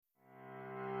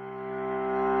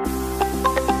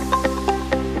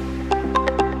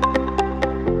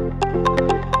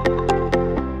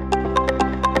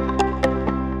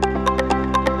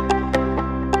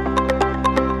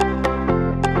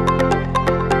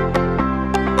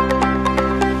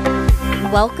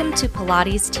Welcome to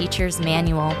Pilates Teacher's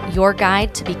Manual, your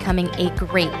guide to becoming a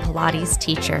great Pilates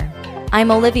teacher.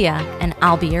 I'm Olivia, and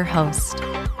I'll be your host.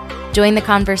 Join the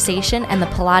conversation and the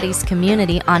Pilates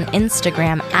community on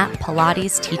Instagram at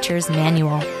Pilates Teacher's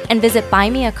Manual, and visit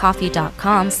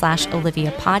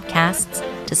buymeacoffee.com/Olivia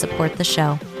Podcasts to support the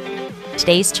show.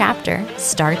 Today's chapter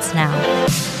starts now.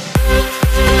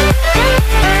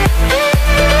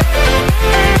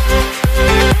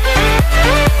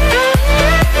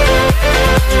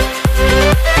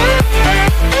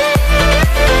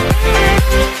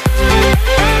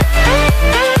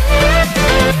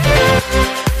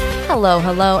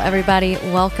 Hello, everybody.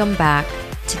 Welcome back.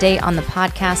 Today on the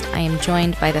podcast, I am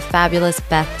joined by the fabulous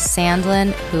Beth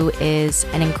Sandlin, who is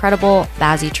an incredible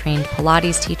BASI-trained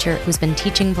Pilates teacher who's been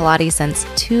teaching Pilates since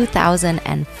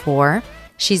 2004.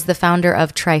 She's the founder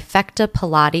of Trifecta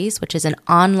Pilates, which is an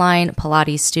online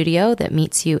Pilates studio that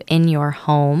meets you in your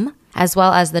home, as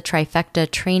well as the Trifecta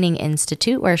Training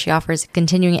Institute, where she offers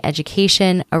continuing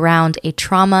education around a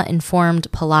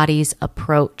trauma-informed Pilates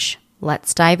approach.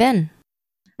 Let's dive in.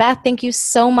 Beth, thank you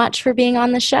so much for being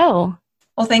on the show.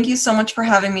 Well, thank you so much for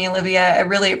having me, Olivia. I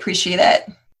really appreciate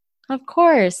it. Of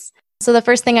course. So the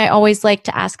first thing I always like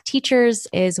to ask teachers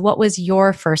is, what was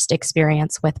your first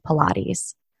experience with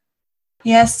Pilates?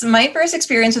 Yes, my first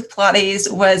experience with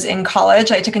Pilates was in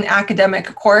college. I took an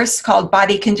academic course called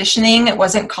Body Conditioning. It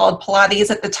wasn't called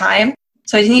Pilates at the time.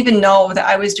 So I didn't even know that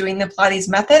I was doing the Pilates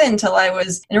method until I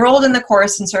was enrolled in the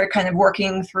course and started kind of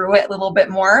working through it a little bit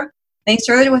more. I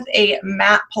started with a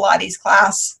mat Pilates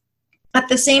class. At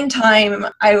the same time,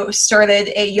 I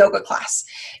started a yoga class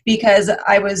because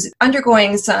I was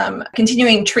undergoing some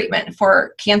continuing treatment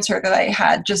for cancer that I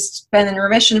had just been in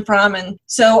remission from. And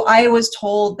so I was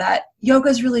told that yoga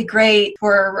is really great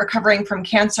for recovering from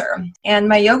cancer. And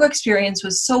my yoga experience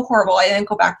was so horrible, I didn't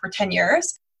go back for 10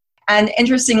 years. And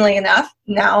interestingly enough,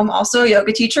 now I'm also a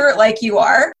yoga teacher like you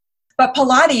are. But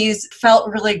Pilates felt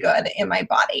really good in my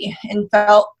body and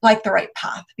felt like the right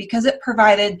path because it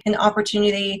provided an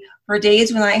opportunity for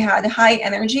days when I had high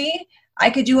energy. I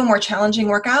could do a more challenging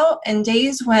workout, and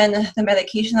days when the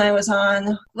medication I was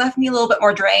on left me a little bit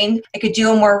more drained, I could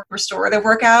do a more restorative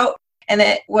workout, and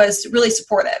it was really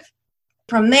supportive.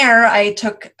 From there, I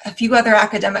took a few other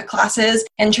academic classes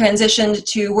and transitioned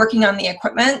to working on the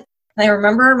equipment. And I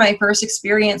remember my first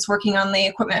experience working on the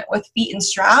equipment with feet and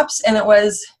straps, and it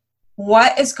was,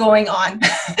 what is going on?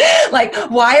 Like,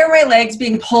 why are my legs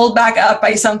being pulled back up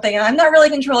by something? And I'm not really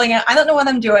controlling it. I don't know what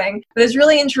I'm doing, but it's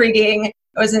really intriguing. It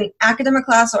was an academic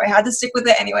class, so I had to stick with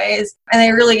it anyways. And I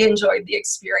really enjoyed the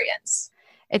experience.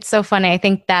 It's so funny. I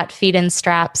think that feet and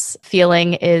straps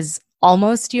feeling is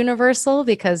almost universal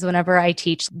because whenever I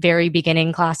teach very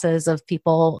beginning classes of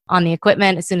people on the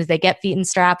equipment, as soon as they get feet and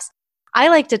straps, I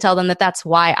like to tell them that that's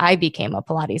why I became a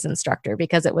Pilates instructor,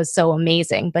 because it was so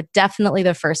amazing, but definitely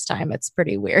the first time it's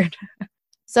pretty weird.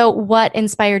 So what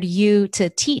inspired you to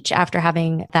teach after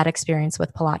having that experience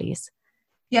with Pilates?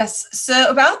 Yes. So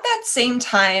about that same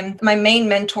time, my main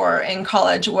mentor in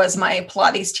college was my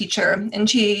Pilates teacher, and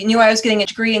she knew I was getting a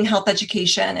degree in health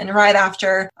education. And right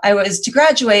after I was to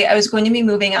graduate, I was going to be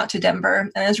moving out to Denver.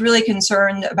 And I was really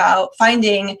concerned about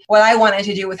finding what I wanted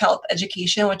to do with health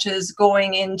education, which is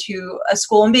going into a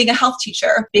school and being a health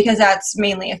teacher, because that's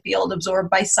mainly a field absorbed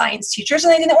by science teachers.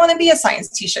 And I didn't want to be a science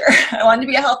teacher. I wanted to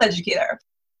be a health educator.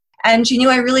 And she knew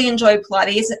I really enjoyed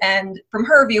Pilates and from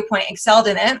her viewpoint excelled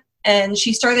in it. And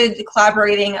she started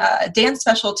collaborating a dance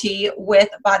specialty with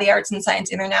Body Arts and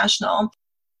Science International.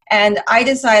 And I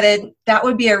decided that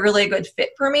would be a really good fit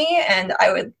for me. And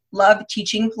I would love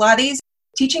teaching Pilates.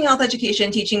 Teaching health education,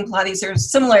 teaching Pilates,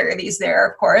 there's similarities there,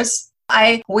 of course.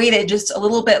 I waited just a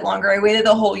little bit longer. I waited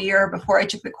a whole year before I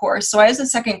took the course. So I was the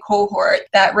second cohort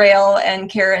that Rael and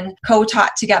Karen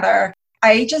co-taught together.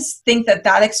 I just think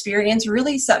that experience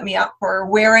really set me up for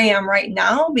where I am right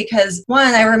now because,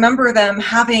 one, I remember them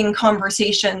having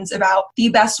conversations about the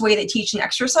best way to teach an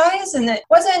exercise, and it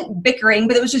wasn't bickering,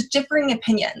 but it was just differing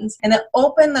opinions. And it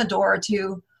opened the door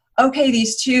to, okay,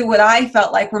 these two, what I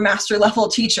felt like were master level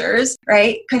teachers,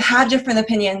 right, could have different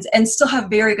opinions and still have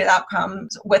very good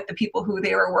outcomes with the people who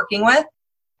they were working with.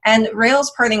 And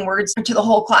Rael's parting words to the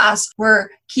whole class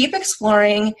were, keep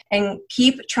exploring and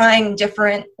keep trying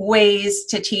different ways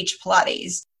to teach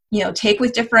Pilates. You know, take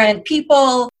with different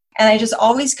people. And I just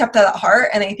always kept that at heart.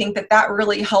 And I think that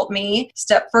really helped me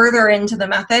step further into the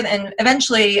method and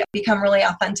eventually become really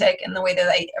authentic in the way that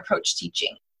I approach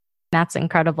teaching. That's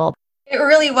incredible. It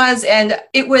really was. And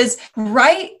it was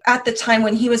right at the time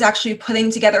when he was actually putting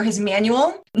together his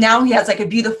manual. Now he has like a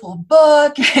beautiful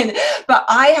book, but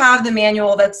I have the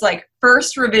manual that's like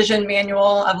first revision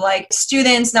manual of like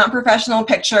students, not professional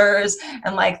pictures,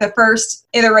 and like the first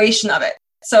iteration of it.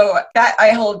 So that I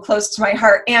hold close to my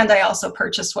heart. And I also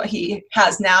purchased what he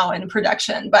has now in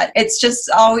production. But it's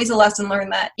just always a lesson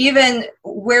learned that even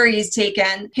where he's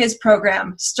taken his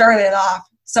program started off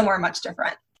somewhere much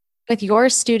different. With your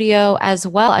studio as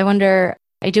well, I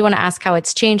do want to ask how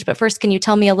it's changed, but first, can you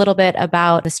tell me a little bit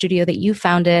about the studio that you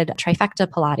founded, Trifecta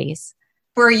Pilates?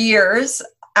 For years,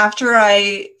 after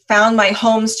I found my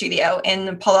home studio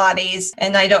in Pilates,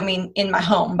 and I don't mean in my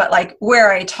home, but like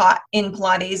where I taught in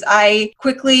Pilates, I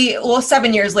quickly,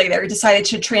 7 years later, decided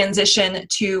to transition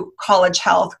to College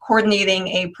Health, coordinating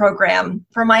a program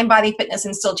for mind, body, fitness,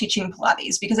 and still teaching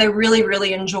Pilates, because I really,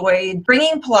 really enjoyed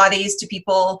bringing Pilates to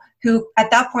people who at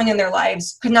that point in their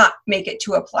lives could not make it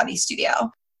to a Pilates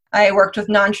studio. I worked with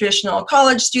non-traditional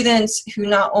college students who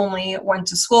not only went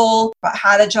to school, but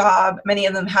had a job. Many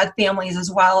of them had families as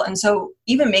well. And so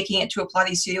even making it to a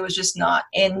Pilates studio was just not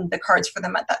in the cards for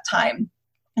them at that time.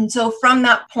 And so from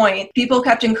that point, people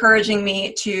kept encouraging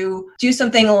me to do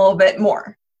something a little bit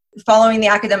more. Following the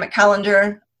academic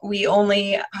calendar, we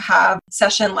only have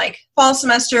session like fall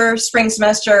semester, spring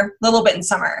semester, a little bit in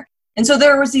summer. And so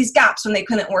there was these gaps when they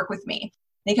couldn't work with me.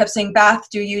 They kept saying, Beth,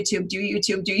 do YouTube, do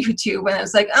YouTube, do YouTube. And I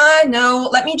was like, no,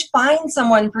 let me find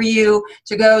someone for you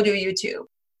to go do YouTube.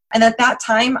 And at that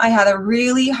time, I had a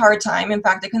really hard time. In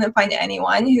fact, I couldn't find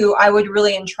anyone who I would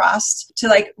really entrust to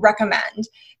like recommend.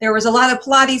 There was a lot of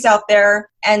Pilates out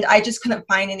there, and I just couldn't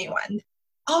find anyone.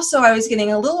 Also, I was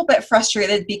getting a little bit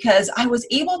frustrated because I was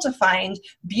able to find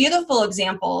beautiful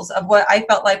examples of what I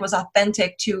felt like was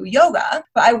authentic to yoga,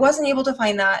 but I wasn't able to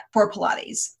find that for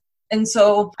Pilates. And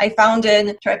so I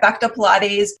founded Trifecta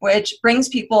Pilates, which brings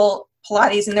people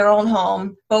Pilates in their own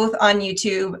home, both on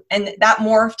YouTube, and that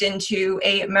morphed into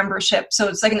a membership. So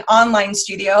it's like an online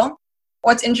studio.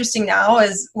 What's interesting now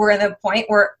is we're in a point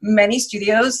where many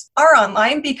studios are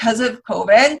online because of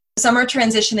COVID. Some are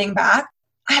transitioning back.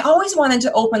 I always wanted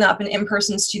to open up an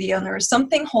in-person studio, and there was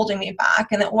something holding me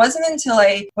back. And it wasn't until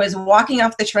I was walking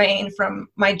off the train from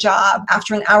my job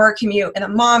after an hour commute, and a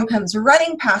mom comes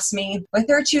running past me with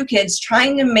her 2 kids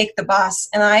trying to make the bus.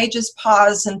 And I just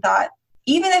paused and thought,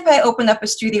 even if I opened up a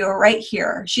studio right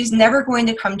here, she's never going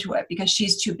to come to it because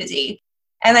she's too busy.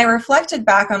 And I reflected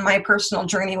back on my personal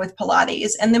journey with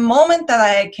Pilates. And the moment that I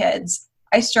had kids,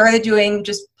 I started doing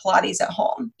just Pilates at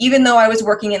home, even though I was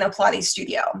working in a Pilates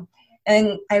studio.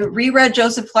 And I reread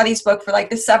Joseph Pilates' book for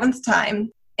like the 7th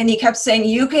time. And he kept saying,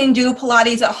 you can do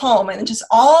Pilates at home. And just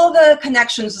all the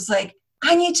connections was like,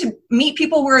 I need to meet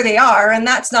people where they are. And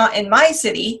that's not in my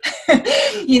city.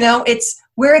 It's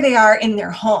where they are in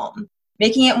their home,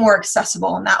 making it more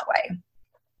accessible in that way.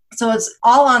 So it's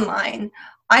all online.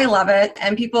 I love it.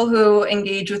 And people who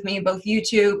engage with me, both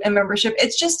YouTube and membership,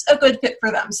 it's just a good fit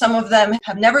for them. Some of them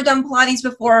have never done Pilates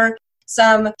before.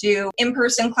 Some do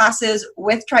in-person classes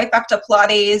with Trifecta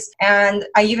Pilates, and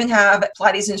I even have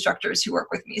Pilates instructors who work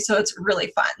with me, so it's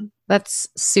really fun. That's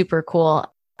super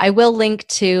cool. I will link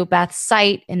to Beth's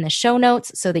site in the show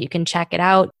notes so that you can check it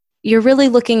out. You're really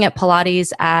looking at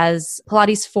Pilates as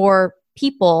Pilates for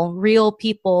people, real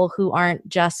people who aren't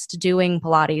just doing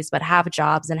Pilates, but have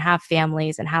jobs and have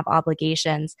families and have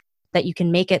obligations, that you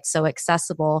can make it so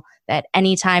accessible that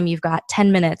anytime you've got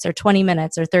 10 minutes or 20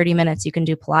 minutes or 30 minutes, you can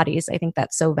do Pilates. I think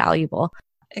that's so valuable.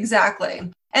 Exactly.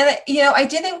 And, I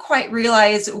didn't quite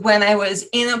realize when I was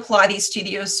in a Pilates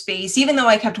studio space, even though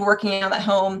I kept working out at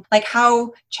home, like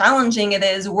how challenging it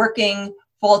is working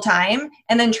full time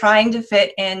and then trying to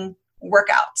fit in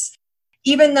workouts.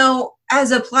 Even though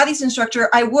as a Pilates instructor,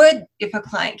 I would, if a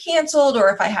client canceled or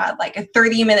if I had like a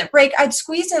 30-minute break, I'd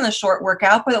squeeze in a short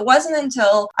workout. But it wasn't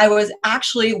until I was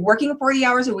actually working 40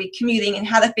 hours a week, commuting, and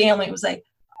had a family, it was like,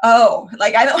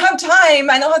 I don't have time.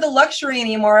 I don't have the luxury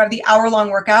anymore of the hour-long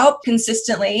workout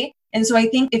consistently. And so I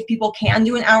think if people can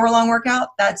do an hour-long workout,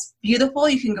 that's beautiful.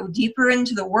 You can go deeper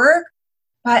into the work.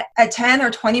 But a 10 or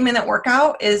 20-minute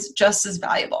workout is just as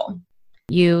valuable.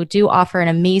 You do offer an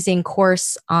amazing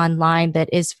course online that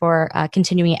is for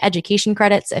continuing education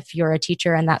credits if you're a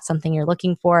teacher and that's something you're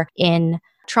looking for in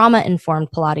trauma-informed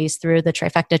Pilates through the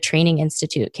Trifecta Training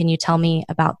Institute. Can you tell me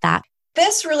about that?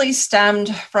 This really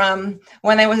stemmed from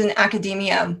when I was in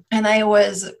academia and I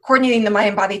was coordinating the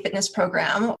Mind Body Fitness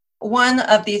program. One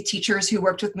of the teachers who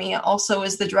worked with me also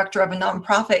is the director of a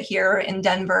nonprofit here in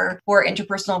Denver for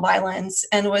interpersonal violence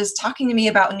and was talking to me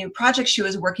about a new project she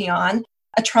was working on,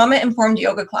 a trauma-informed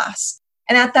yoga class.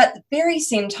 And at that very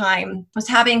same time, was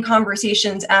having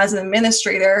conversations as an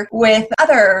administrator with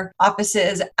other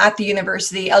offices at the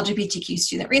university, LGBTQ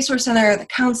Student Resource Center, the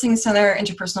Counseling Center,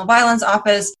 Interpersonal Violence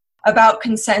Office, about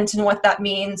consent and what that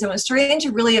means, and was starting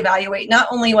to really evaluate not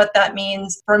only what that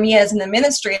means for me as an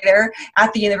administrator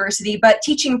at the university, but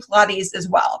teaching Pilates as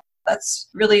well. That's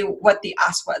really what the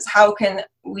ask was. How can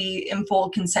we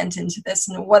enfold consent into this,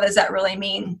 and what does that really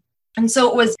mean? And so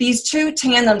it was these two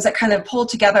tandems that kind of pulled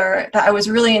together that I was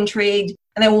really intrigued,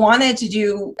 and I wanted to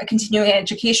do a continuing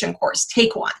education course,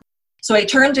 take one. So I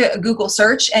turned to a Google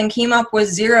search and came up with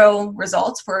 0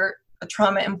 results for a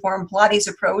trauma-informed Pilates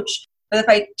approach. But if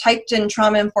I typed in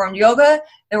trauma-informed yoga,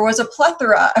 there was a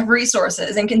plethora of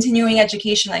resources and continuing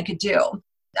education I could do.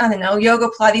 I don't know, yoga,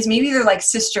 Pilates, maybe they're like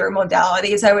sister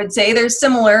modalities, I would say. They're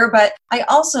similar, but I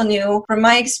also knew from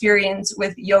my experience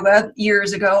with yoga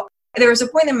years ago, there was a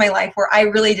point in my life where I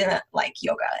really didn't like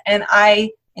yoga, and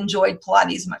I enjoyed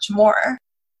Pilates much more.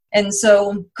 And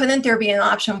so couldn't there be an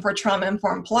option for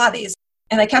trauma-informed Pilates?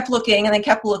 And I kept looking and I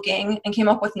kept looking and came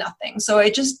up with nothing. So I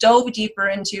just dove deeper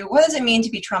into what does it mean to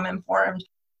be trauma-informed?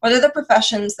 What are the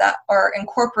professions that are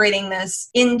incorporating this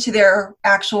into their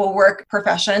actual work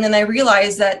profession? And I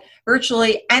realized that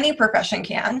virtually any profession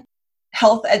can.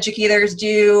 Health educators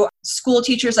do. School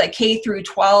teachers like K through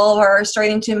 12 are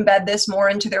starting to embed this more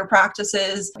into their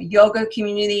practices. Yoga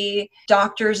community,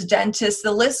 doctors, dentists,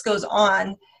 the list goes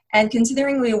on. And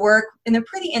considering we work in a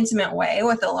pretty intimate way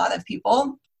with a lot of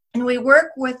people, and we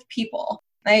work with people.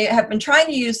 I have been trying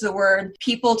to use the word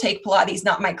people take Pilates,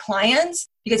 not my clients,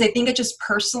 because I think it just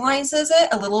personalizes it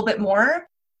a little bit more.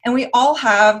 And we all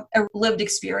have a lived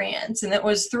experience. And it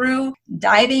was through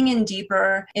diving in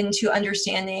deeper into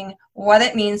understanding what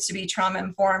it means to be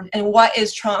trauma-informed and what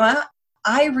is trauma.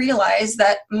 I realized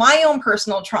that my own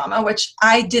personal trauma, which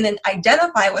I didn't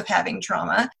identify with having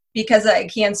trauma because I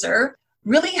had cancer,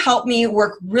 really helped me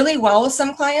work really well with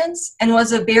some clients and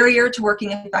was a barrier to working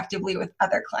effectively with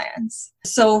other clients.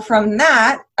 So from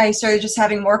that, I started just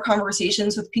having more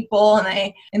conversations with people, and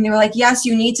they were like, yes,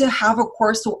 you need to have a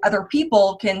course so other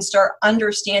people can start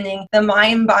understanding the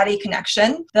mind-body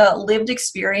connection, the lived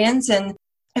experience. And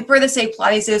if we're to say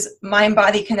Pilates is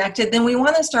mind-body connected, then we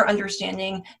want to start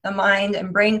understanding the mind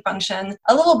and brain function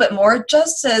a little bit more,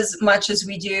 just as much as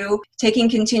we do taking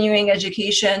continuing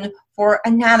education for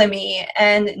anatomy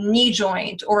and knee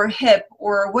joint or hip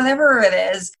or whatever it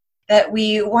is, that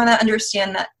we want to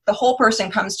understand that the whole person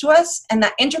comes to us, and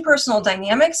that interpersonal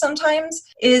dynamic sometimes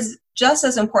is just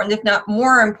as important, if not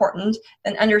more important,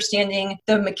 than understanding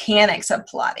the mechanics of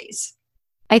Pilates.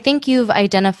 I think you've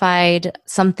identified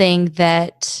something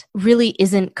that really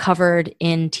isn't covered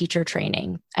in teacher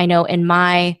training. I know in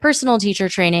my personal teacher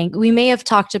training, we may have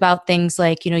talked about things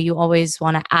like, you always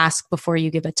want to ask before you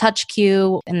give a touch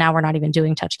cue. And now we're not even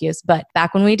doing touch cues, but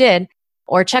back when we did,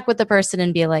 or check with the person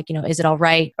and be like, is it all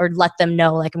right? Or let them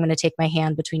know, like, I'm going to take my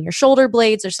hand between your shoulder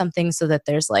blades or something so that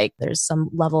there's some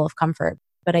level of comfort.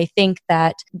 But I think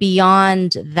that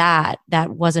beyond that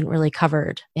wasn't really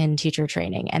covered in teacher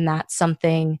training. And that's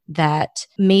something that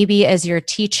maybe as you're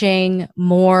teaching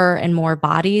more and more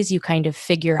bodies, you kind of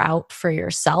figure out for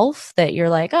yourself that you're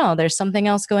like, oh, there's something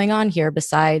else going on here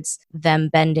besides them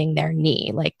bending their knee.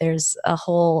 Like there's a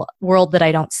whole world that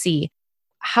I don't see.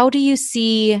 How do you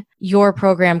see your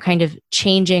program kind of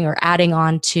changing or adding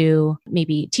on to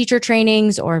maybe teacher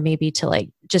trainings, or maybe to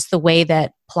just the way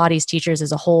that Pilates teachers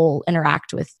as a whole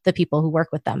interact with the people who work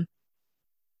with them?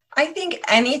 I think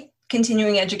any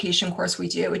continuing education course we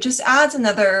do, it just adds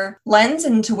another lens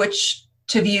into which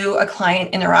to view a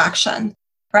client interaction,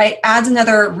 right? Adds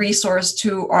another resource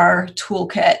to our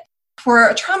toolkit. For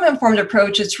a trauma-informed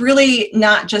approach, it's really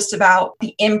not just about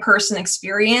the in-person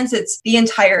experience, it's the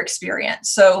entire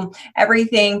experience. So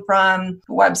everything from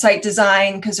website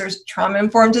design, because there's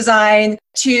trauma-informed design,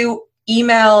 to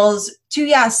emails, to,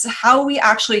 yes, how we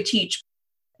actually teach.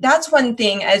 That's one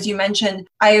thing, as you mentioned,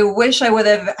 I wish I would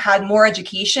have had more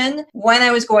education when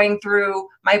I was going through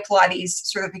my Pilates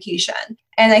certification.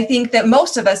 And I think that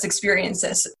most of us experience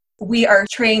this. We are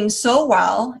trained so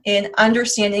well in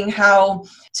understanding how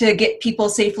to get people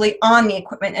safely on the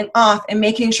equipment and off, and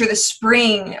making sure the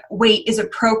spring weight is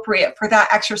appropriate for that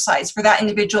exercise, for that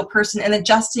individual person, and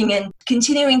adjusting and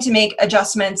continuing to make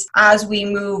adjustments as we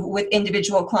move with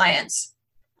individual clients.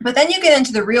 But then you get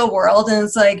into the real world and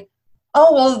it's like,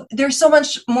 oh, well, there's so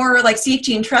much more like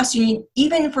safety and trust you need,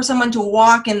 even for someone to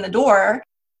walk in the door.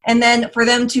 And then for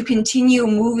them to continue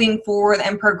moving forward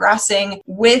and progressing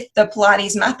with the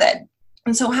Pilates method.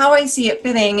 And so how I see it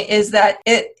fitting is that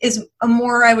it is a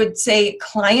more, I would say,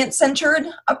 client-centered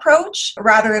approach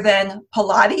rather than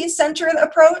Pilates-centered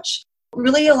approach,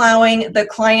 really allowing the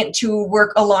client to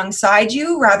work alongside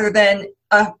you rather than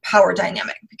a power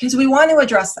dynamic, because we want to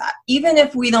address that. Even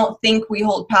if we don't think we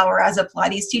hold power as a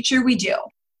Pilates teacher, we do.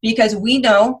 because we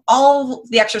know all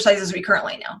the exercises we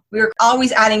currently know. We're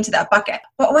always adding to that bucket.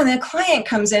 But when a client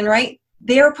comes in, right,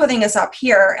 they're putting us up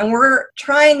here and we're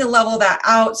trying to level that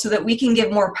out so that we can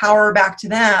give more power back to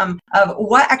them of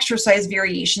what exercise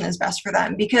variation is best for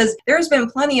them. Because there's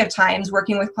been plenty of times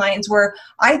working with clients where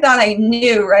I thought I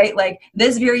knew, right, like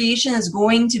this variation is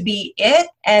going to be it,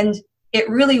 and it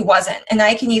really wasn't. And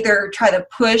I can either try to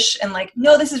push and like,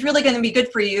 no, this is really going to be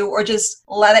good for you, or just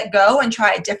let it go and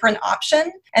try a different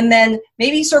option. And then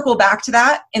maybe circle back to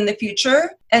that in the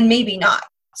future and maybe not.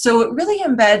 So it really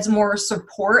embeds more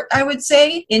support, I would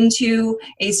say, into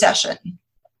a session.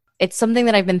 It's something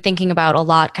that I've been thinking about a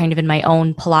lot kind of in my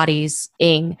own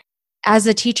Pilates-ing. As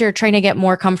a teacher, trying to get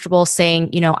more comfortable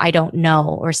saying, I don't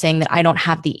know, or saying that I don't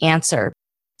have the answer.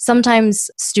 Sometimes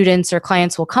students or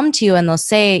clients will come to you and they'll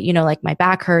say, like my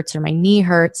back hurts or my knee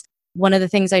hurts. One of the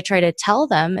things I try to tell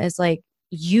them is like,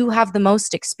 you have the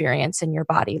most experience in your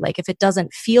body. Like if it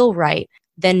doesn't feel right,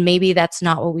 then maybe that's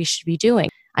not what we should be doing.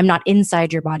 I'm not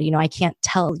inside your body. I can't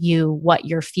tell you what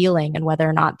you're feeling and whether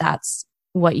or not that's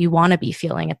what you want to be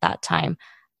feeling at that time.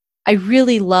 I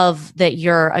really love that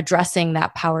you're addressing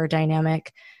that power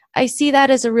dynamic. I see that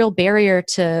as a real barrier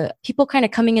to people kind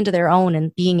of coming into their own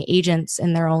and being agents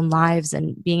in their own lives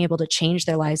and being able to change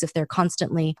their lives if they're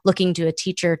constantly looking to a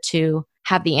teacher to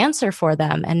have the answer for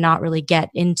them and not really get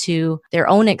into their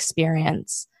own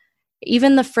experience.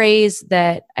 Even the phrase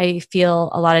that I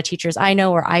feel a lot of teachers I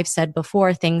know or I've said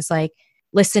before, things like,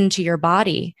 listen to your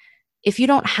body. If you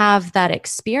don't have that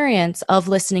experience of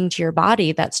listening to your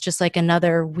body, that's just like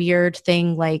another weird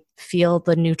thing, like feel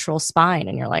the neutral spine.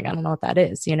 And you're like, I don't know what that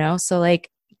is, So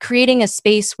like creating a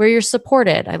space where you're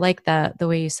supported. I like that, the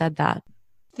way you said that.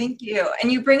 Thank you.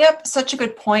 And you bring up such a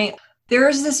good point.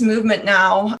 There's this movement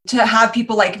now to have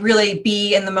people like really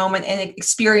be in the moment and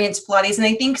experience Pilates. And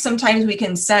I think sometimes we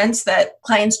can sense that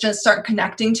clients just start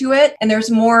connecting to it. And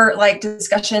there's more like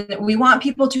discussion. We want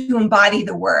people to embody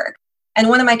the work. And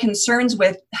one of my concerns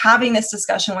with having this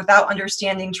discussion without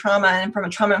understanding trauma and from a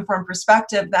trauma-informed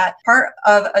perspective, that part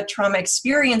of a trauma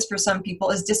experience for some people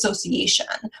is dissociation,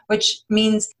 which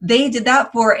means they did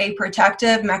that for a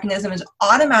protective mechanism. It's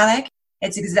automatic.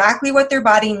 It's exactly what their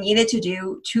body needed to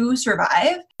do to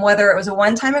survive, whether it was a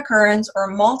one-time occurrence or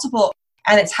multiple,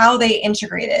 and it's how they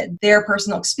integrated their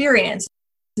personal experience.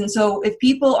 And so if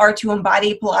people are to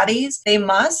embody Pilates, they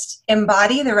must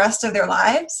embody the rest of their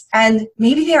lives, and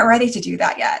maybe they aren't ready to do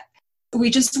that yet.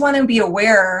 We just want to be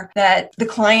aware that the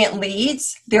client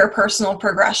leads their personal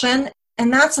progression.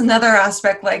 And that's another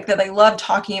aspect like that I love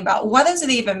talking about. What does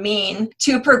it even mean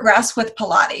to progress with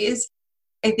Pilates?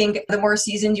 I think the more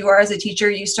seasoned you are as a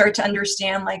teacher, you start to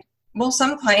understand like, well,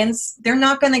 some clients, they're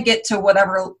not going to get to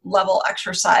whatever level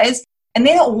exercise and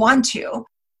they don't want to.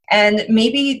 And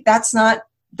maybe that's not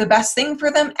the best thing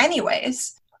for them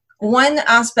anyways. One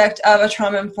aspect of a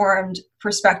trauma-informed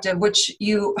perspective, which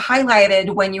you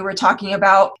highlighted when you were talking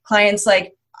about clients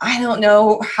like, I don't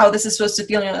know how this is supposed to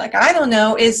feel. And you're like, I don't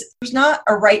know, is there's not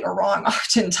a right or wrong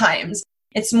oftentimes.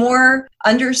 It's more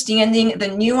understanding the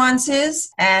nuances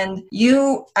and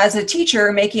you as a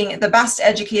teacher making the best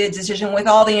educated decision with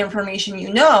all the information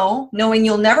you know, knowing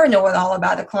you'll never know it all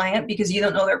about a client because you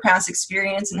don't know their past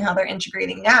experience and how they're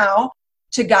integrating now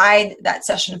to guide that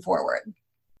session forward.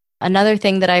 Another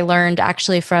thing that I learned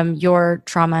actually from your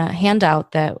trauma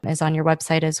handout that is on your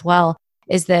website as well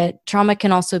is that trauma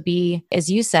can also be,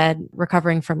 as you said,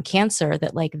 recovering from cancer,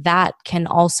 that like that can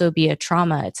also be a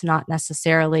trauma. It's not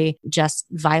necessarily just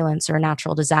violence or a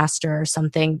natural disaster or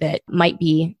something that might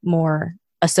be more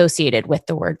associated with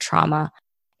the word trauma.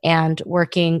 And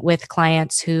working with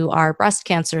clients who are breast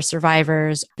cancer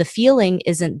survivors, the feeling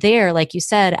isn't there, like you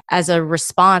said, as a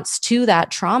response to that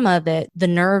trauma, that the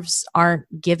nerves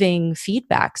aren't giving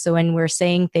feedback. So when we're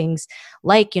saying things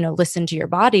like, listen to your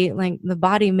body, like the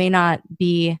body may not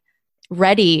be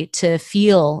ready to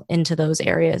feel into those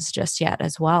areas just yet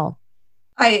as well.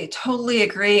 I totally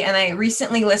agree. And I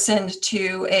recently listened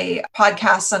to a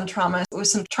podcast on trauma with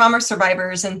some trauma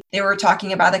survivors, and they were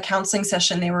talking about a counseling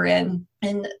session they were in.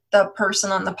 And the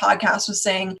person on the podcast was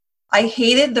saying, I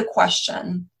hated the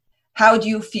question, how do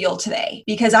you feel today?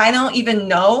 Because I don't even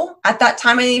know. At that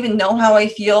time, I didn't even know how I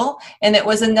feel. And it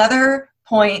was another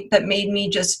point that made me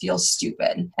just feel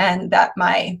stupid, and that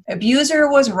my abuser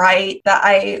was right, that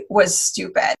I was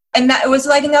stupid. And that it was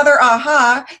like another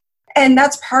aha. And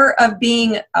that's part of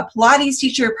being a Pilates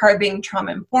teacher, part of being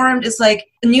trauma-informed. Is like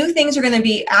new things are going to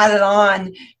be added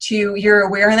on to your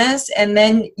awareness. And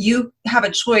then you have a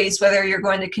choice whether you're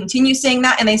going to continue saying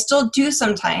that, and I still do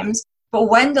sometimes, but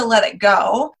when to let it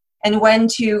go and when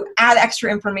to add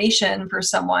extra information for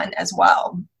someone as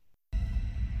well.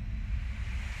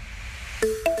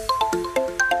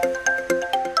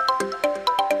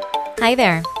 Hi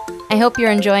there. I hope you're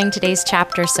enjoying today's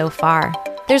chapter so far.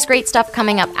 There's great stuff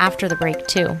coming up after the break,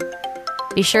 too.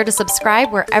 Be sure to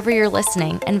subscribe wherever you're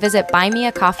listening and visit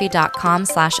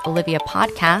buymeacoffee.com/Olivia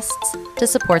Podcasts to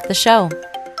support the show.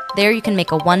 There you can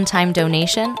make a one-time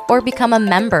donation or become a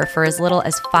member for as little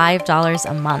as $5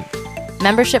 a month.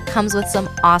 Membership comes with some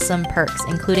awesome perks,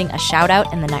 including a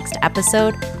shout-out in the next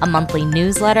episode, a monthly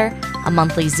newsletter, a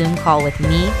monthly Zoom call with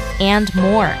me, and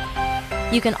more.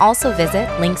 You can also visit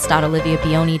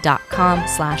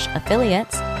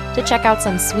links.oliviabioni.com/affiliates to check out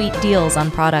some sweet deals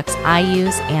on products I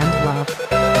use and love.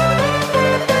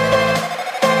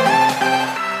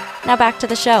 Now back to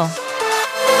the show.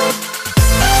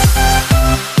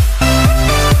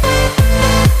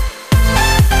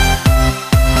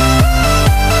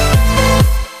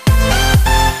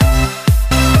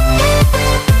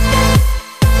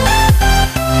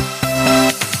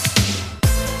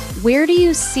 Where do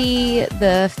you see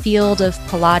the field of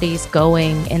Pilates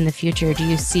going in the future? Do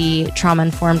you see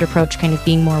trauma-informed approach kind of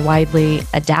being more widely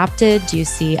adapted? Do you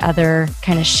see other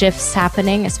kind of shifts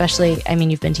happening? Especially, I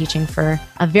mean, you've been teaching for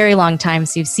a very long time,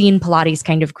 so you've seen Pilates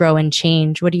kind of grow and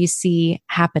change. What do you see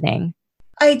happening?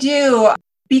 I do.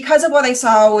 Because of what I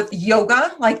saw with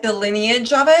yoga, like the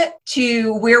lineage of it,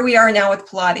 to where we are now with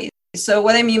Pilates. So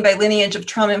what I mean by lineage of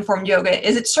trauma-informed yoga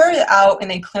is it started out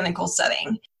in a clinical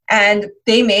setting. And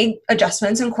they made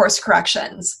adjustments and course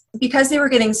corrections because they were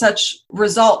getting such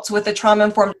results with the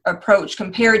trauma-informed approach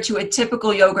compared to a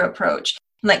typical yoga approach.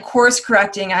 Like course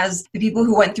correcting as the people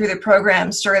who went through the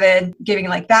program started giving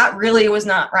like that really was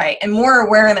not right. And more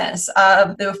awareness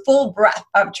of the full breadth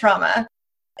of trauma.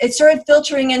 It started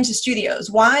filtering into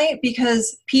studios. Why?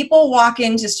 Because people walk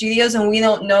into studios and we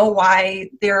don't know why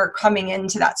they're coming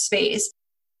into that space.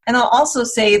 And I'll also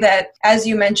say that, as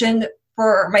you mentioned,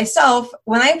 for myself,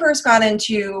 when I first got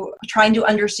into trying to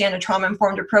understand a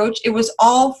trauma-informed approach, it was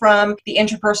all from the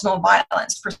interpersonal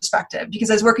violence perspective because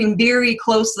I was working very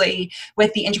closely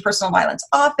with the interpersonal violence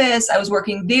office. I was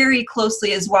working very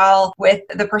closely as well with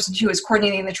the person who was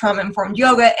coordinating the trauma-informed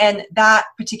yoga, and that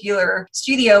particular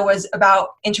studio was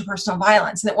about interpersonal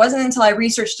violence. And it wasn't until I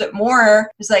researched it more,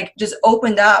 it was like just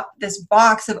opened up this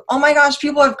box of, oh my gosh,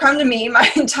 people have come to me my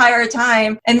entire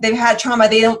time and they've had trauma.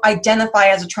 They don't identify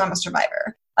as a trauma survivor.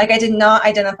 Like I did not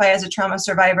identify as a trauma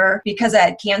survivor because I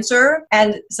had cancer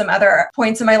and some other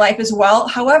points in my life as well.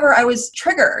 However, I was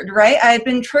triggered, right? I had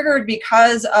been triggered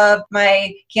because of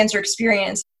my cancer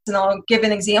experience. And I'll give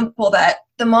an example that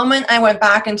the moment I went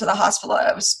back into the hospital,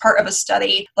 I was part of a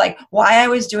study, like why I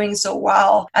was doing so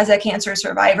well as a cancer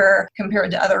survivor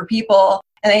compared to other people.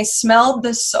 And I smelled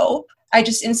the soap. I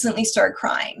just instantly started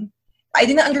crying. I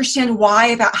didn't understand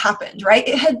why that happened, right?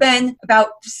 It had been about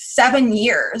 7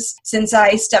 years since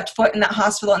I stepped foot in that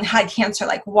hospital and had cancer.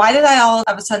 Like, why did I all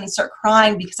of a sudden start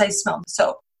crying because I smelled the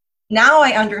soap? Now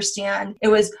I understand it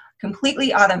was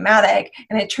completely automatic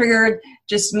and it triggered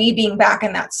just me being back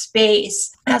in that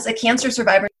space as a cancer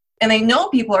survivor. And I know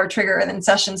people are triggered in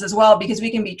sessions as well because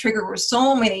we can be triggered with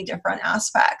so many different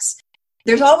aspects.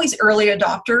 There's always early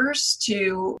adopters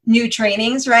to new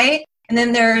trainings, right? And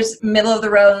then there's middle of the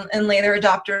road and later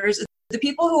adopters. The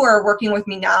people who are working with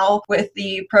me now with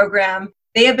the program,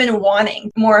 they have been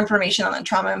wanting more information on the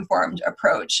trauma-informed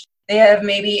approach. They have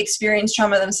maybe experienced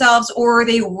trauma themselves, or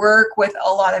they work with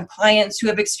a lot of clients who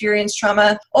have experienced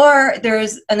trauma, or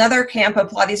there's another camp of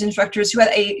Pilates instructors who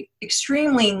had a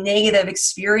extremely negative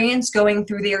experience going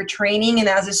through their training and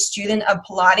as a student of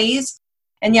Pilates.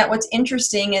 And yet what's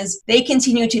interesting is they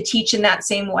continue to teach in that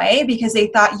same way because they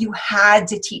thought you had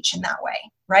to teach in that way,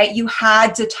 right? You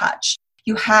had to touch.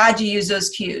 You had to use those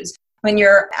cues. When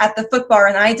you're at the foot bar,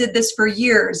 and I did this for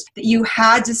years, that you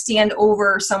had to stand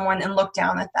over someone and look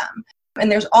down at them.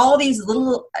 And there's all these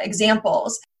little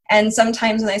examples. And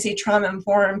sometimes when I say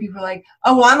trauma-informed, people are like,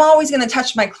 oh, well, I'm always going to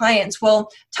touch my clients. Well,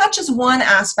 touch is one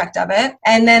aspect of it.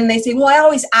 And then they say, well, I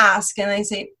always ask. And I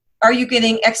say, are you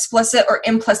getting explicit or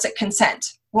implicit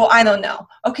consent? Well, I don't know.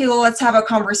 Okay, well, let's have a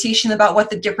conversation about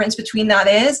what the difference between that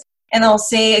is. And I'll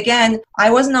say again, I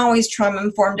wasn't always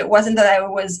trauma-informed. It wasn't that I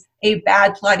was a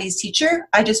bad Pilates teacher.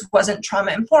 I just wasn't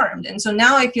trauma-informed. And so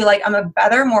now I feel like I'm a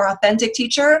better, more authentic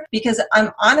teacher because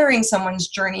I'm honoring someone's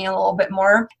journey a little bit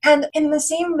more. And in the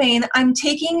same vein, I'm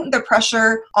taking the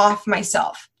pressure off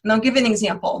myself. And I'll give an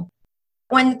example.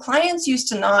 When clients used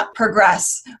to not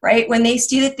progress, right? When they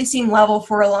stayed at the same level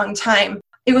for a long time,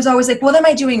 it was always like, what am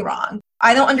I doing wrong?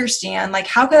 I don't understand. Like,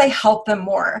 how could I help them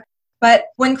more? But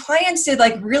when clients did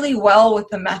like really well with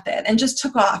the method and just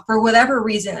took off for whatever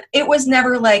reason, it was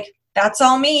never like, that's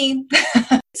all me.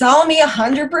 It's all me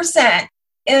 100%.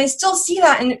 And I still see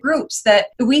that in groups that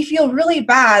we feel really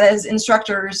bad as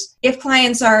instructors if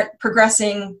clients aren't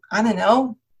progressing, I don't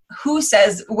know, who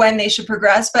says when they should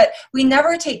progress, but we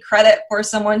never take credit for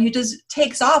someone who just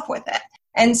takes off with it.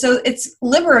 And so it's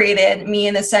liberated me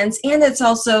in a sense, and it's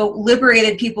also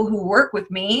liberated people who work with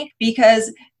me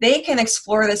because they can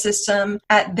explore the system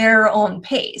at their own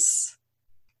pace.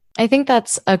 I think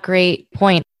that's a great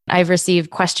point. I've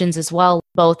received questions as well,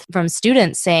 both from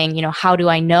students saying, how do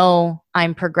I know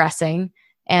I'm progressing?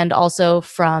 And also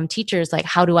from teachers, like,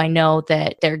 how do I know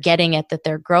that they're getting it, that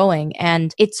they're growing?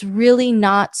 And it's really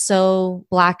not so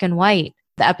black and white.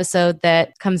 The episode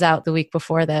that comes out the week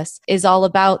before this is all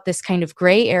about this kind of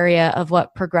gray area of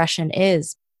what progression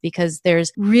is, because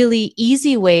there's really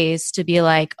easy ways to be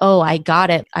like, oh, I got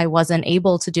it. I wasn't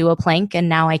able to do a plank and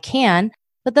now I can.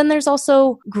 But then there's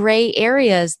also gray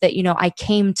areas that, I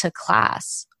came to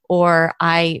class or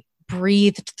I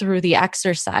breathed through the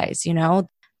exercise,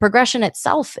 Progression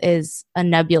itself is a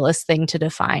nebulous thing to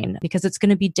define because it's going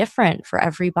to be different for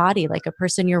everybody. Like a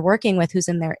person you're working with who's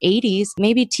in their 80s,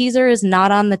 maybe teaser is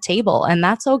not on the table, and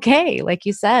that's okay. Like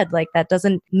you said, like that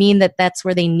doesn't mean that that's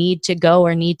where they need to go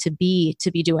or need to be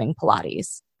doing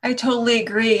Pilates. I totally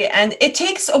agree. And it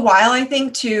takes a while, I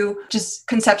think, to just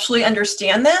conceptually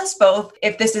understand this, both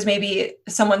if this is maybe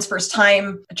someone's first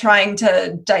time trying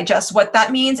to digest what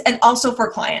that means, and also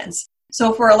for clients.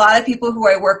 So for a lot of people who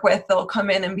I work with, they'll come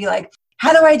in and be like,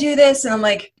 how do I do this? And I'm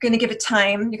like, you're going to give it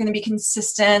time. You're going to be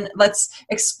consistent. Let's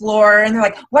explore. And they're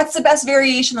like, what's the best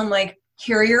variation? I'm like,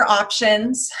 here are your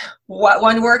options. What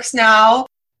one works now?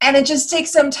 And it just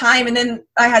takes some time. And then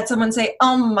I had someone say,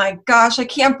 oh my gosh, I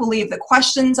can't believe the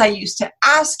questions I used to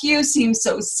ask you seem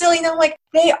so silly. And I'm like,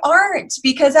 they aren't,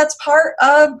 because that's part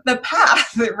of the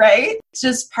path, right? It's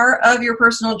just part of your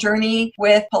personal journey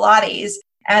with Pilates.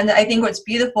 And I think what's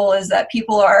beautiful is that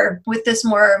people are, with this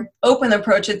more open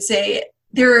approach, I'd say,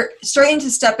 they're starting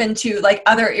to step into like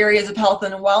other areas of health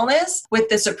and wellness with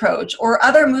this approach, or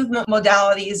other movement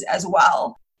modalities as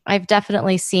well. I've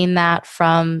definitely seen that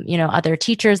from, other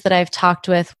teachers that I've talked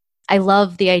with. I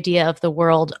love the idea of the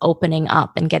world opening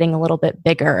up and getting a little bit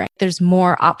bigger. There's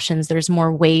more options. There's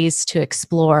more ways to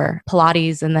explore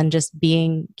Pilates and then just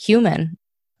being human.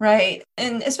 Right.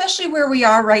 And especially where we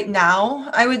are right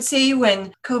now, I would say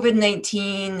when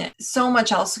COVID-19, so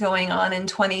much else going on in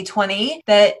 2020,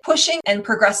 that pushing and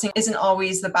progressing isn't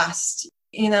always the best.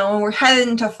 We're headed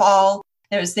into fall.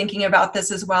 I was thinking about this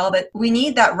as well, that we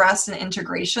need that rest and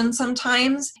integration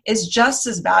sometimes is just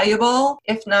as valuable,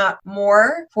 if not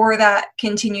more, for that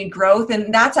continued growth.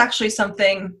 And that's actually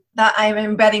something that I'm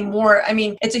embedding more. I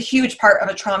mean, it's a huge part of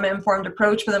a trauma-informed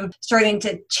approach, but I'm starting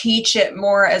to teach it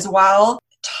more as well.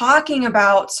 Talking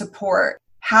about support,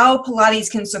 how Pilates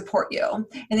can support you.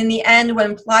 And in the end,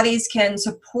 when Pilates can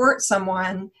support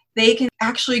someone, they can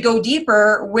actually go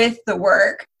deeper with the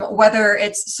work, whether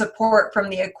it's support from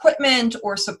the equipment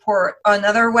or support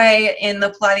another way in the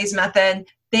Pilates method.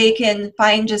 They can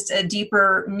find just a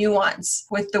deeper nuance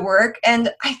with the work.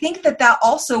 And I think that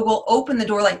also will open the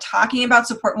door, like talking about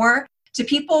support more, to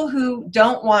people who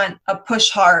don't want a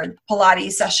push hard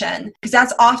Pilates session, because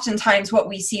that's oftentimes what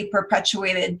we see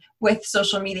perpetuated with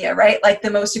social media, right? Like the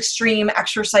most extreme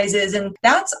exercises, and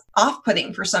that's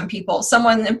off-putting for some people.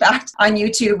 Someone, in fact, on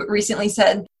YouTube recently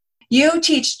said, "You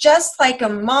teach just like a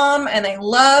mom, and I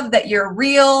love that you're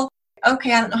real."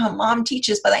 Okay, I don't know how mom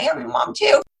teaches, but I am a mom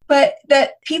too. But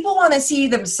that people want to see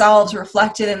themselves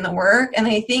reflected in the work. And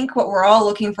I think what we're all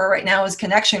looking for right now is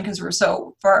connection, because we're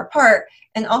so far apart.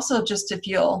 And also just to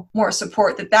feel more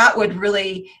support, that would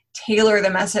really tailor the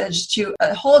message to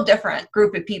a whole different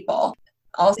group of people.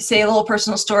 I'll say a little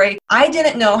personal story. I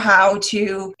didn't know how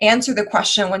to answer the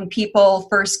question when people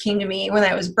first came to me when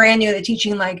I was brand new to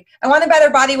teaching, like, I want a better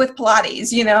body with Pilates.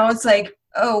 It's like,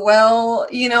 oh, well,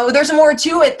 there's more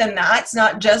to it than that. It's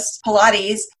not just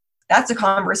Pilates. That's a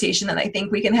conversation that I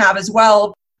think we can have as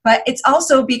well. But it's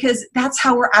also because that's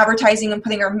how we're advertising and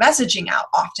putting our messaging out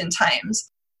oftentimes.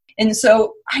 And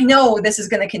so I know this is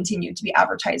going to continue to be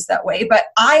advertised that way, but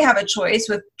I have a choice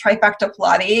with Trifecta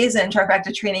Pilates and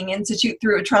Trifecta Training Institute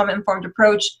through a trauma-informed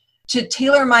approach to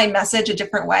tailor my message a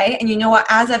different way. And you know what?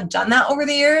 As I've done that over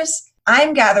the years,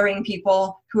 I'm gathering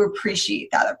people who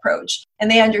appreciate that approach and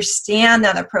they understand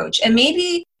that approach. And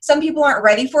maybe some people aren't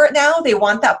ready for it now. They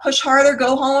want that push harder,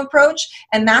 go home approach,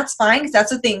 and that's fine because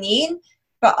that's what they need.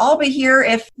 But I'll be here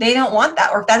if they don't want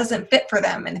that or if that doesn't fit for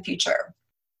them in the future.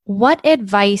 What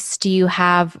advice do you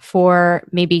have for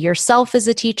maybe yourself as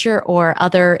a teacher or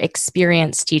other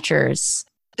experienced teachers?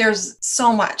 there's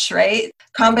so much, right?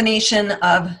 Combination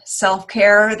of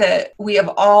self-care that we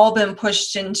have all been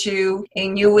pushed into a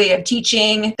new way of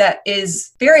teaching that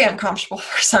is very uncomfortable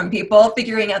for some people,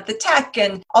 figuring out the tech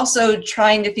and also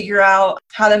trying to figure out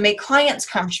how to make clients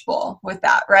comfortable with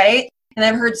that, right? And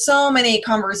I've heard so many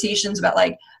conversations about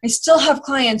like, I still have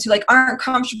clients who like aren't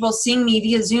comfortable seeing me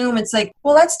via Zoom. It's like,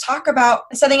 well, let's talk about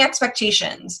setting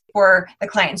expectations for the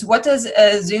clients. What does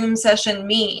a Zoom session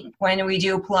mean when we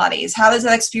do Pilates? How does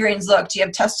that experience look? Do you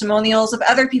have testimonials of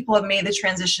other people who have made the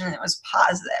transition and it was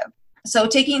positive? So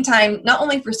taking time not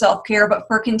only for self-care, but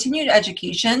for continued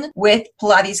education with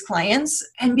Pilates clients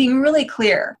and being really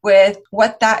clear with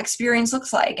what that experience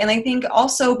looks like. And I think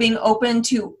also being open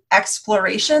to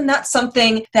exploration. That's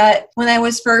something that when I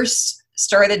was first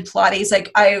started Pilates,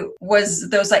 like I was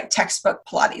those like textbook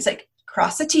Pilates, like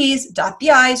cross the T's, dot the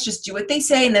I's, just do what they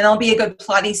say, and then I'll be a good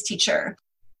Pilates teacher.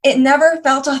 It never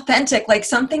felt authentic. Like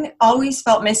something always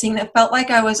felt missing. It felt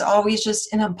like I was always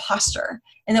just an imposter.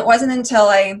 And it wasn't until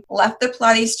I left the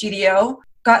Pilates studio,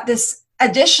 got this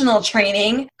additional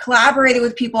training, collaborated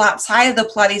with people outside of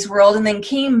the Pilates world, and then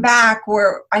came back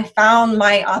where I found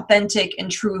my authentic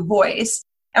and true voice.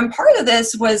 And part of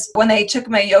this was when I took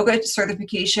my yoga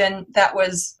certification that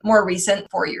was more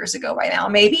recent, 4 years ago by now,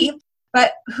 maybe.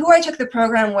 But who I took the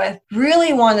program with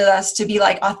really wanted us to be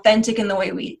like authentic in the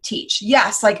way we teach.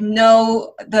 Yes, like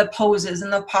know the poses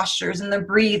and the postures and the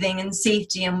breathing and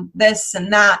safety and this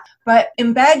and that, but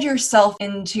embed yourself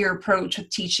into your approach with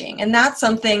teaching. And that's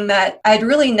something that I'd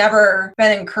really never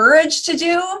been encouraged to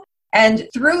do. And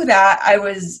through that, I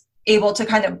was able to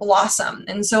kind of blossom.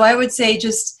 And so I would say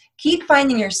just keep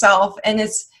finding yourself. And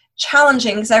it's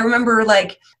challenging because I remember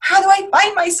like, how do I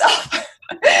find myself?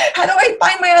 How do I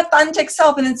find my authentic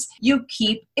self? And it's you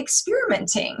keep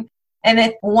experimenting. And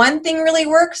if one thing really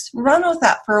works, run with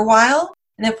that for a while.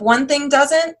 And if one thing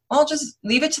doesn't, well, just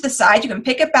leave it to the side. You can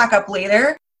pick it back up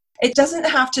later. It doesn't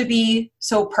have to be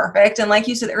so perfect. And like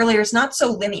you said earlier, it's not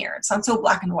so linear. It's not so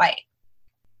black and white.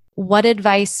 What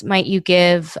advice might you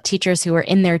give teachers who are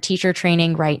in their teacher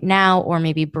training right now, or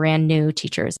maybe brand new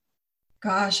teachers?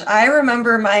 Gosh, I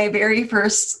remember my very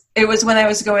first, it was when I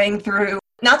was going through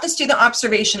not the student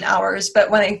observation hours,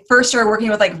 but when I first started working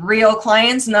with like real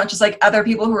clients, not just like other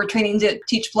people who were training to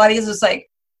teach Pilates, it was like,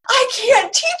 I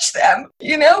can't teach them,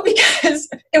 because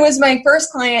it was my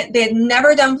first client. They had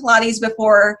never done Pilates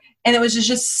before, and it was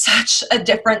just such a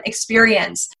different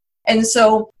experience. And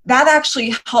so that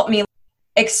actually helped me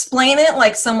explain it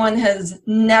like someone has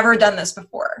never done this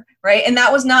before, right? And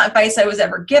that was not advice I was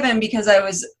ever given because I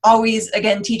was always,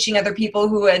 again, teaching other people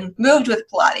who had moved with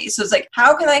Pilates. So it's like,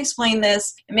 how can I explain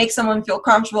this and make someone feel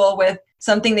comfortable with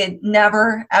something they'd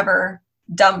never, ever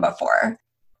done before?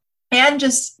 And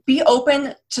just be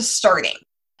open to starting.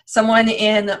 Someone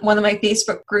in one of my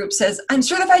Facebook groups says, I'm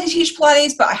certified to teach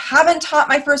Pilates, but I haven't taught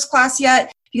my first class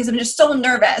yet because I'm just so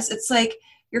nervous. It's like,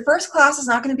 your first class is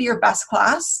not going to be your best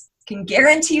class. Can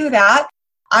guarantee you that.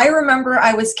 I remember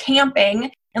I was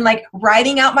camping and like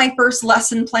writing out my first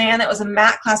lesson plan. It was a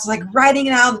mat class. I was like writing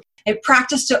it out. I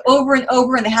practiced it over and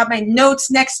over and they have my notes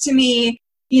next to me,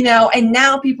 and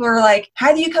now people are like,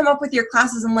 how do you come up with your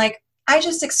classes? I'm like, I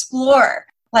just explore.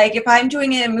 Like if I'm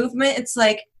doing it in movement, it's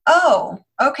like, oh,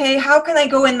 okay, how can I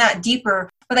go in that deeper?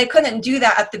 But I couldn't do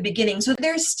that at the beginning. So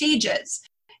there's stages.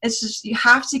 It's just, you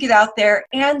have to get out there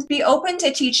and be open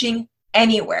to teaching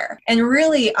anywhere. And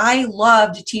really, I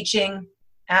loved teaching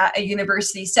at a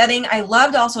university setting. I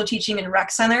loved also teaching in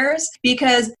rec centers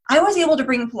because I was able to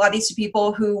bring Pilates to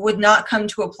people who would not come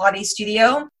to a Pilates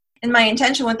studio. And my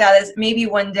intention with that is maybe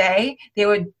one day they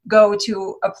would go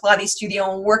to a Pilates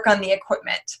studio and work on the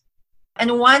equipment.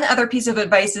 And one other piece of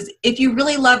advice is if you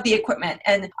really love the equipment,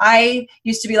 and I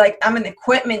used to be like, I'm an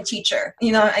equipment teacher,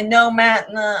 I know mat,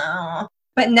 no.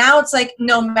 But now it's like,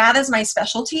 no, mat is my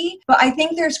specialty, but I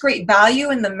think there's great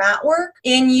value in the mat work.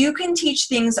 And you can teach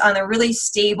things on a really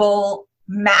stable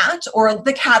mat, or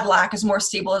the Cadillac is more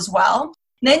stable as well.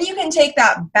 And then you can take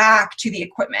that back to the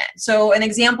equipment. So an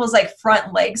example is like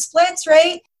front leg splits,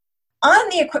 right? On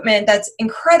the equipment, that's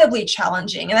incredibly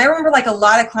challenging. And I remember like a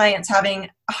lot of clients having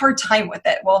a hard time with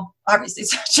it. Well, obviously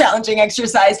it's a challenging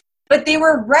exercise, but they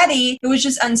were ready. It was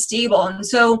just unstable. And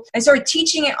so I started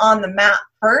teaching it on the mat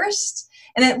first.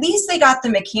 And at least they got the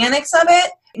mechanics of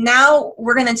it. Now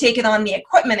we're going to take it on the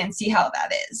equipment and see how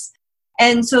that is.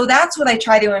 And so that's what I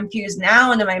try to infuse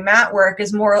now into my mat work,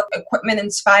 is more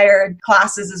equipment-inspired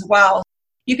classes as well.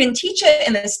 You can teach it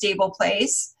in a stable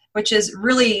place, which is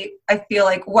really, I feel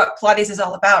like, what Pilates is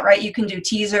all about, right? You can do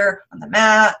teaser on the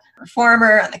mat,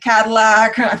 reformer on the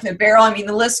Cadillac, on the barrel. I mean,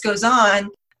 the list goes on.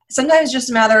 Sometimes it's just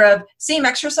a matter of same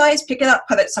exercise, pick it up,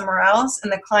 put it somewhere else,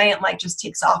 and the client just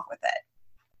takes off with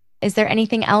it. Is there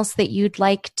anything else that you'd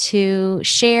like to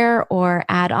share or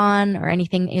add on, or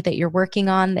anything that you're working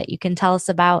on that you can tell us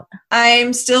about?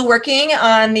 I'm still working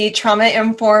on the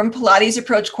trauma-informed Pilates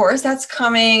approach course that's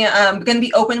coming. Going to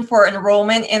be open for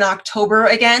enrollment in October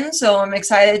again. So I'm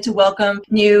excited to welcome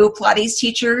new Pilates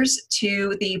teachers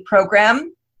to the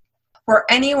program. For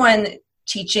anyone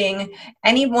teaching,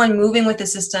 anyone moving with the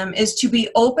system, is to be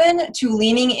open to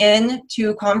leaning in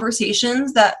to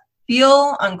conversations that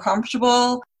feel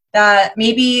uncomfortable, that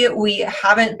maybe we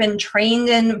haven't been trained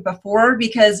in before,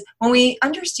 because when we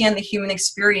understand the human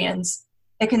experience,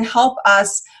 it can help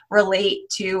us relate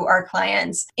to our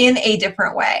clients in a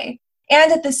different way.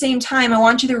 And at the same time, I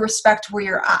want you to respect where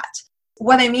you're at.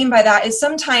 What I mean by that is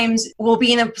sometimes we'll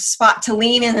be in a spot to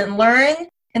lean in and learn,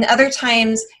 and other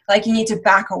times, you need to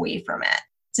back away from it.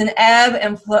 It's an ebb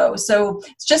and flow. So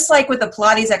it's just like with the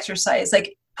Pilates exercise,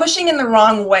 pushing in the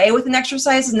wrong way with an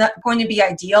exercise is not going to be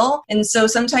ideal. And so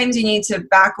sometimes you need to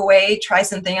back away, try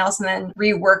something else, and then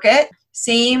rework it.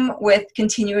 Same with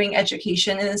continuing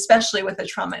education, and especially with a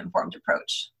trauma-informed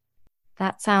approach.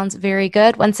 That sounds very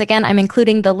good. Once again, I'm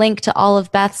including the link to all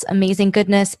of Beth's amazing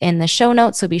goodness in the show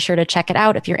notes, so be sure to check it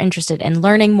out if you're interested in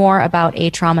learning more about a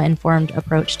trauma-informed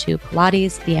approach to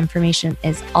Pilates. The information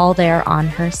is all there on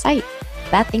her site.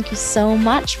 Beth, thank you so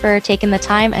much for taking the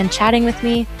time and chatting with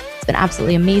me. It's been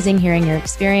absolutely amazing hearing your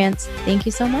experience. Thank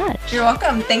you so much. You're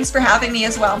welcome. Thanks for having me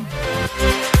as well.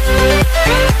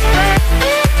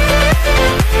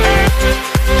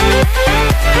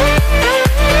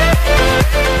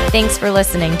 Thanks for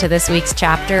listening to this week's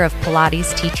chapter of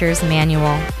Pilates Teacher's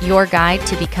Manual, your guide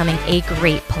to becoming a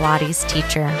great Pilates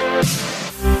teacher.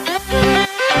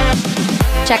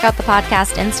 Check out the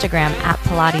podcast Instagram at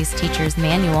Pilates Teacher's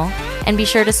Manual, and be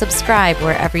sure to subscribe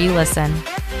wherever you listen.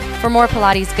 For more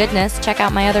Pilates goodness, check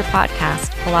out my other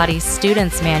podcast, Pilates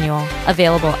Student's Manual,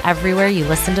 available everywhere you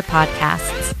listen to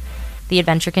podcasts. The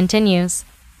adventure continues.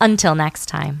 Until next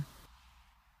time.